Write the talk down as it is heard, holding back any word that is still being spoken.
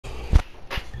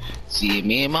See,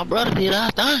 me and my brother did our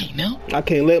thing, no? I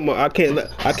can't let my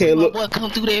Boy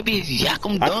come through that bitch, yak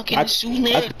him dunking and shooting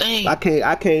everything. I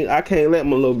can't let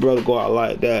my little brother go out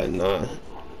like that, nah.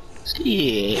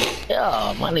 Shit,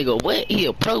 yeah, my nigga, what? He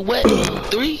a pro, what?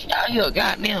 3? Out here,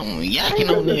 goddamn, yakking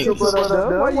on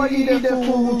niggas. Why you eat that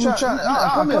food?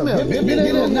 Come here, get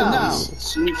in now.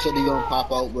 Snoop said he gonna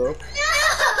pop out, bro.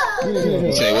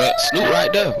 You say what? Snoop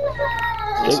right there.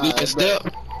 Snoop and Step.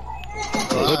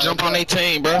 Go jump on their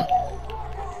team, bro.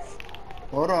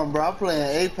 Hold on, bro. I'm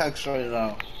playing Apex right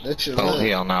now. That shit Oh, lit.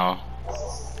 hell no.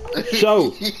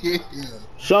 Show.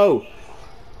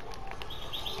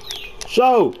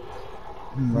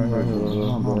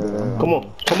 Come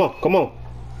on.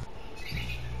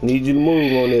 Need you to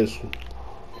move on this one.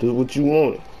 Do what you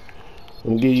want. I'm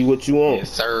gonna give you what you want.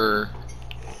 Yes, sir.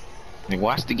 And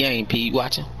watch the game, Pete.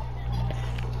 Watching.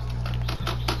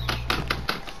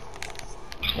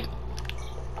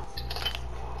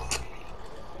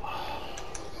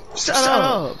 Shut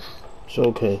up. It's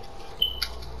okay.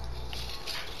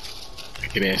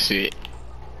 Look at that shit.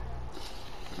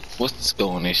 What's the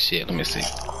score on this shit? Let me see.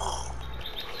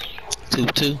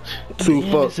 2-2. Two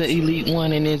fucks. It's an elite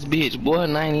 1 in this bitch, boy.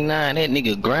 99. That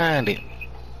nigga grinding.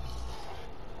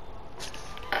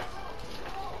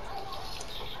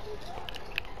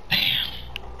 Damn.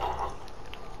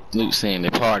 Luke saying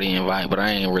the party invite, but I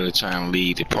ain't really trying to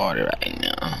leave the party right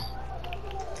now.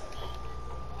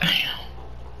 Damn.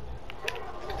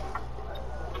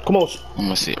 Come on. I'm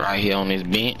gonna sit right here on this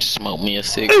bench, smoke me a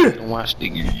cigarette, and watch the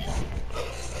game.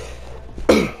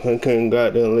 I can't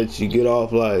goddamn let you get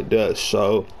off like that,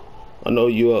 so I know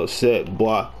you upset,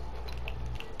 boy.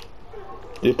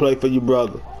 Just play for your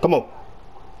brother. Come on.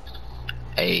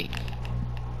 Hey,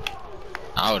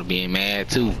 I would've been mad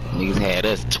too. Niggas had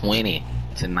us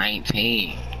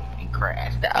 20-19 and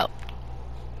crashed out.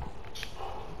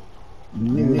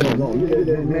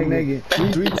 Nigga,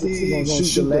 3 teams gonna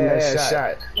shoot the last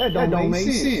shot. That don't make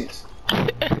sense.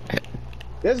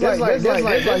 That's like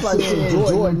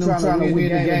Jordan trying to win the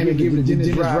game and give it to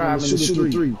Dennis Rodman and shoot a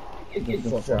 3. Get the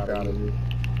fuck out of here.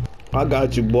 I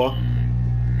got you, boy.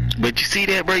 But you see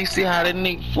that, bro? You see how that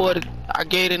nigga I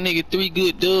gave that nigga 3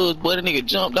 good dubs, but the nigga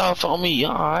jumped off on me.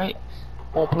 Alright.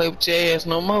 Won't play with your ass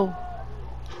no more.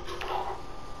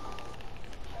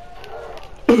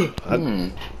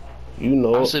 You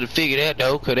know I should have figured that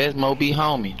though, cause that's Moby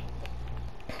homie.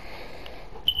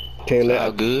 I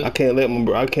can't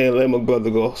let my brother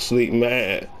go sleep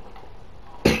mad.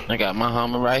 I got my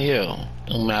homie right here.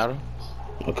 Don't matter.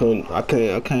 I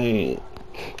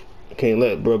can't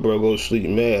let bro go sleep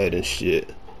mad and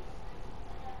shit.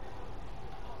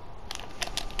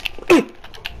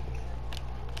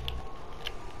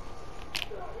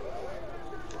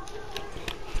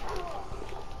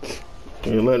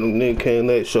 Can't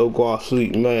let show go off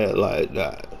sleep mad like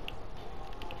that.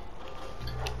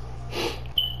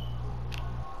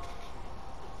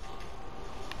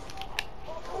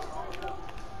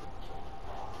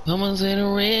 Someone's in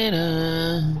a red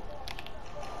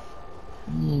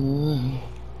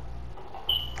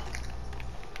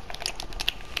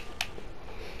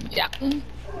Yeah.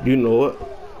 You know it.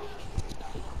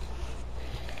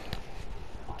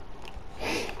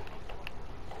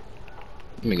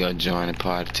 Let me go join the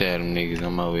party, tell them niggas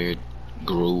I'm over here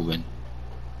grooving.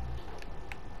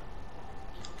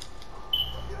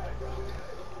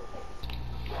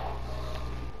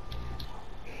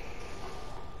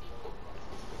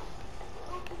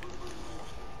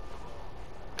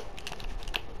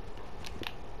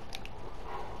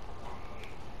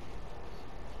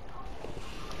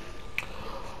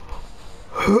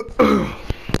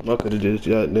 I could have just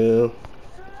got down.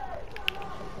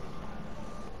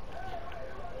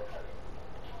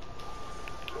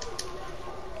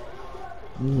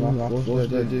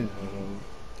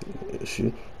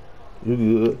 Shit. You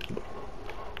good.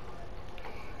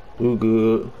 You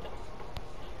good.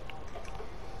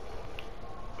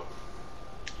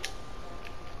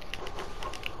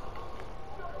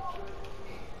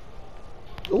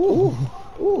 Ooh.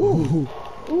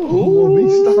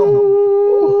 Big stone.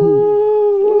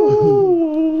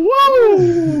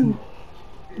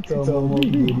 He told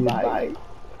me to bite.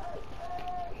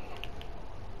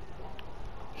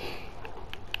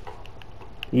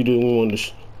 You didn't want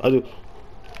to. I do.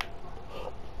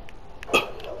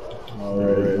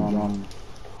 Alright,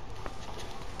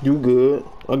 You good.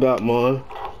 I got mine.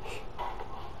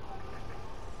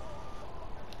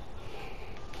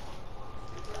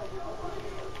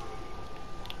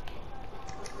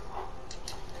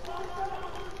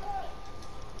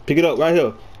 Pick it up right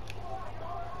here.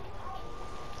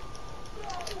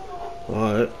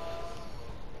 Alright.